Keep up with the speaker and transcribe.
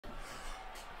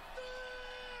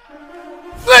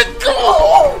Let's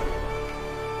go!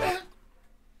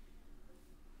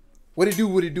 What it do,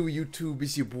 YouTube?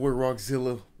 It's your boy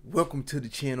ROCKZILLA. Welcome to the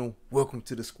channel. Welcome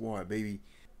to the squad, baby.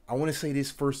 I want to say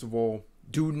this first of all.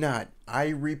 Do not, I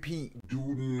repeat, do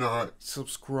not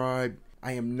subscribe.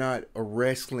 I am not a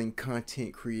wrestling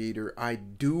content creator. I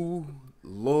do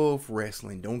love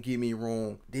wrestling. Don't get me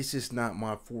wrong. This is not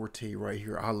my forte right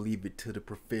here. I'll leave it to the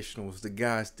professionals, the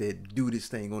guys that do this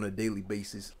thing on a daily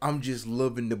basis. I'm just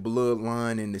loving the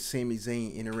Bloodline and the Sami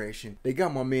Zayn interaction. They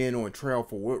got my man on trial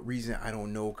for what reason, I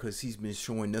don't know, because he's been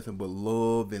showing nothing but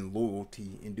love and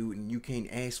loyalty. And dude, and you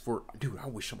can't ask for, dude, I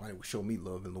wish somebody would show me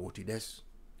love and loyalty. That's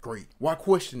great. Why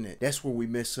question that? That's where we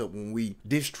mess up, when we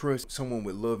distrust someone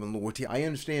with love and loyalty. I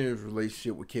understand his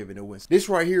relationship with Kevin Owens. This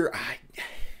right here,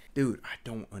 dude, I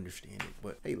don't understand it.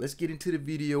 But hey, let's get into the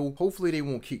video. Hopefully they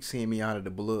won't kick Sami out of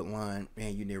the Bloodline.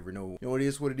 Man, you never know. You know, it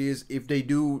is what it is. If they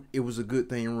do, it was a good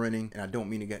thing running. And I don't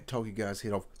mean to talk you guys'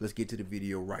 head off. Let's get to the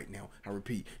video right now. I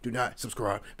repeat, do not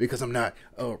subscribe because I'm not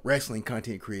a wrestling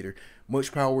content creator.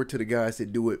 Much power to the guys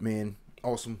that do it, man.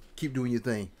 Awesome. Keep doing your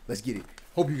thing. Let's get it.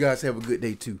 Hope you guys have a good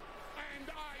day too. And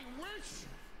I wish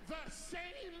the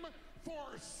same for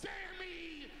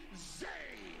Sami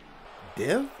Zayn.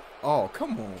 Death? Oh,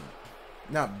 come on.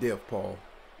 Not death, Paul.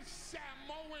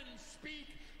 Samoans speak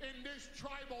in this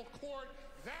tribal court.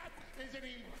 That is an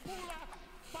impula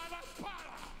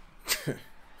para.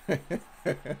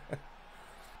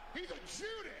 He's a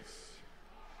Judas.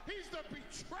 He's the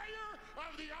betrayer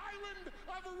of the island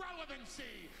of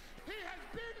irrelevancy. He has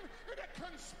been in a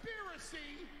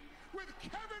conspiracy with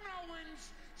Kevin Owens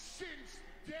since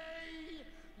day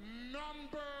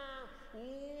number 1.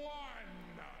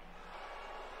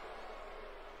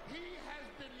 He has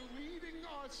been leading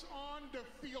us on to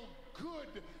feel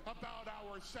good about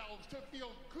ourselves, to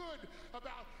feel good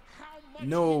about how much he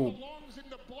belongs in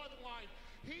the bloodline.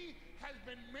 He has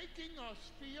been making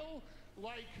us feel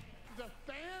like the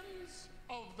fans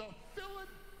of the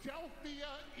Philadelphia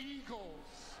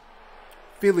Eagles.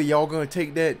 Philly, y'all gonna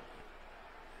take that?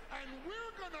 And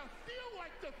we're gonna feel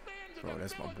like the fans of bro, the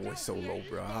that's my boy Philadelphia Solo,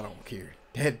 bro. Eagles. I don't care.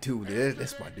 That dude,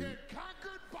 that's my dude.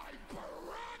 Conquered by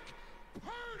Brock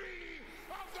Purdy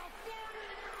of the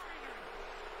 49ers.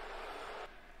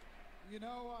 You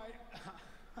know,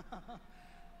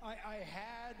 I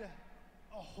had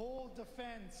a whole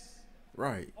defense,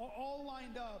 right, all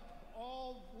lined up,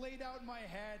 all laid out in my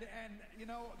head, and you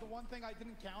know, the one thing I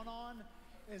didn't count on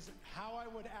is how I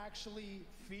would actually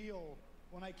feel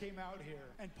when I came out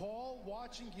here. And Paul,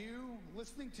 watching you,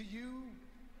 listening to you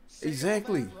say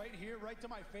exactly all that right here, right to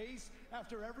my face,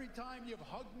 after every time you've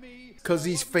hugged me. Cause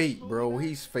he's fake, bro.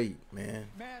 He's fake, man.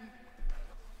 Man,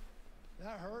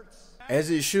 that hurts. As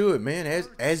it should, man.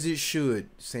 As it should,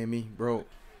 Sami, bro.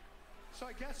 So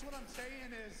I guess what I'm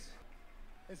saying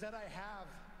is that I have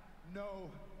no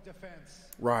defense.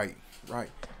 Right,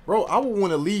 bro. I would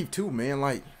want to leave too, man.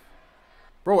 Like,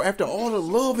 bro, after all the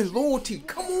love and loyalty,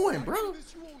 come on, bro.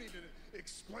 You won't need to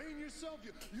explain yourself.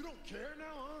 You don't care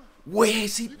now, huh? Where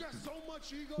is he? You got so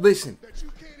much ego. Listen, that you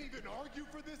can't even argue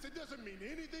for this. It doesn't mean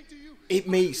anything to you. it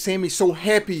made Sami so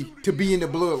happy to be in the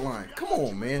Bloodline. Come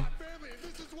on, man.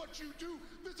 This is what you do.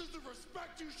 This is the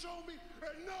respect you show me.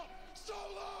 And no,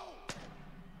 Solo.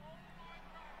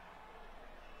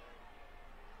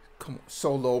 Come on,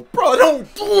 Solo, bro.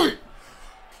 Don't do it.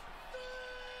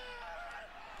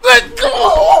 Let's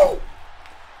go!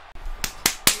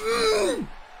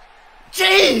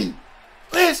 Jay!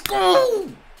 Let's go!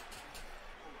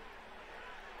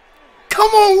 Come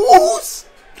on, Woos!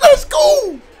 Let's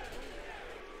go!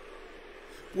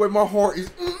 Boy, my heart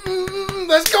is...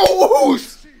 Let's go,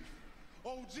 Woos!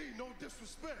 OG, no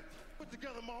disrespect. Put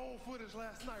together my own footage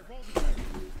last night. Roll the tape.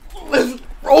 Let's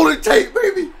roll the tape,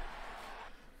 baby!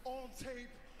 On tape,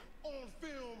 on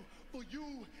film, for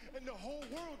you and the whole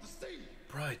world to see.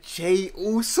 Bruh, Jay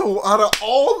Uso, out of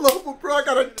all of them, bro, I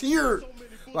got a tear.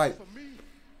 Like,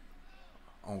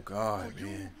 oh God,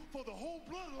 man. For the whole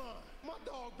bloodline. My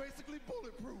dog basically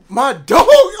bulletproof. My dog.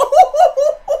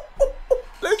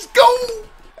 Let's go.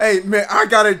 Hey, man, I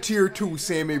got a tear too,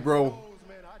 Sami, bro.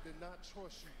 Man, I did not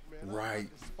trust you, man. Right. I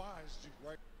despised you,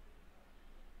 right?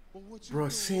 But what you Bro,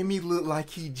 doing? Sami looked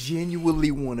like he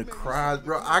genuinely want to cry,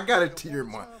 bro. I got a tear,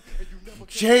 man.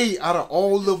 Jay, out of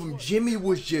all of them, Jimmy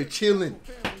was just chilling.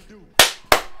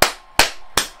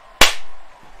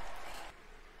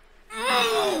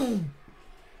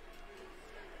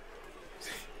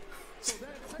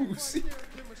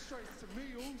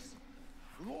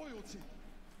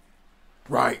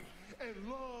 Right. And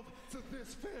love to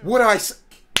this family. What I say?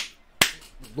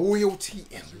 Loyalty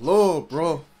and love,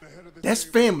 bro. That's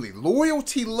family.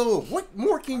 Loyalty, love. What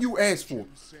more can you ask for?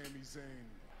 Sami Zayn.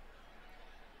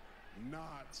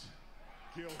 not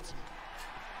guilty.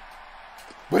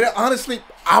 But honestly,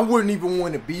 I wouldn't even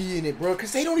want to be in it, bro,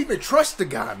 because they don't even trust the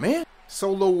guy, man.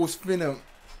 Solo was finna...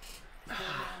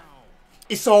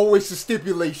 It's always a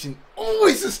stipulation.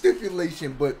 Always a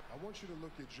stipulation, but... I want you to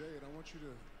look at Jay, and I want you to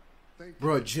thank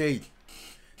bro, Jay,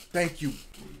 thank you.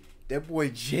 That boy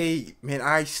Jay, man,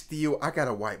 I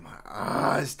gotta wipe my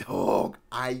eyes, dog.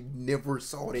 I never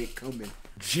saw that coming.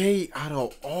 Jay, out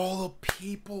of all the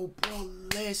people, bro,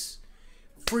 let's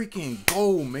freaking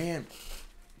go, man.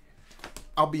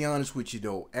 I'll be honest with you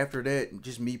though, after that,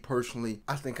 just me personally,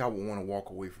 I think I would want to walk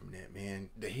away from that, man.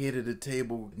 The head of the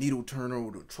table, needle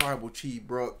turner, the tribal chief,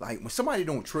 bro. Like, when somebody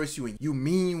don't trust you and you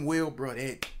mean well, bro,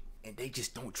 and they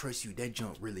just don't trust you, that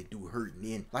junk really do hurt. And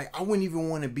then, like, I wouldn't even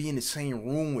want to be in the same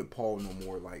room with Paul no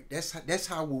more. Like, that's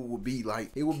how it would be.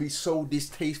 Like, it would be so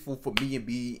distasteful for me to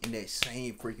be in that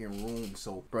same freaking room.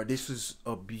 So, bro, this is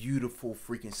a beautiful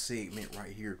freaking segment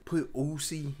right here. Put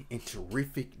UCEY and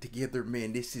Terrific together,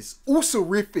 man. This is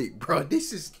UCERRIFIC, bro.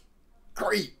 This is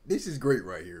great. This is great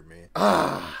right here, man.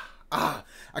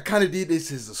 I kind of did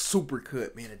this as a super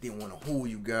cut, man. I didn't want to hold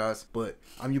you guys, but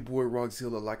I'm your boy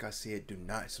ROCKZILLA. Like I said, do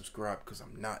not subscribe because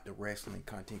I'm not the wrestling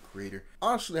content creator.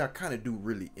 Honestly, I kind of do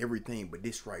really everything, but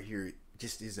this right here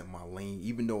just isn't my lane.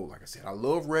 Even though, like I said, I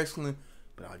love wrestling,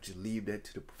 but I'll just leave that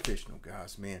to the professional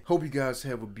guys, man. Hope you guys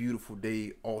have a beautiful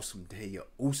day, awesome day,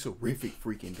 a UCERRIFIC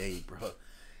freaking day, bro.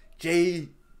 Jay,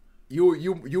 you're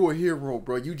a hero,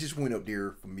 bro. You just went up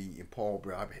there for me and Paul,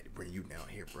 bro. I've had to bring you down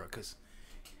here, bro, because...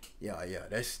 Yeah,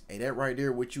 that right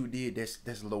there, what you did,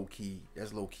 that's low key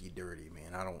dirty,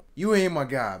 man. You ain't my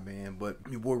guy, man, but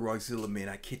your boy ROCKZILLA, man.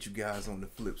 I catch you guys on the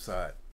flip side.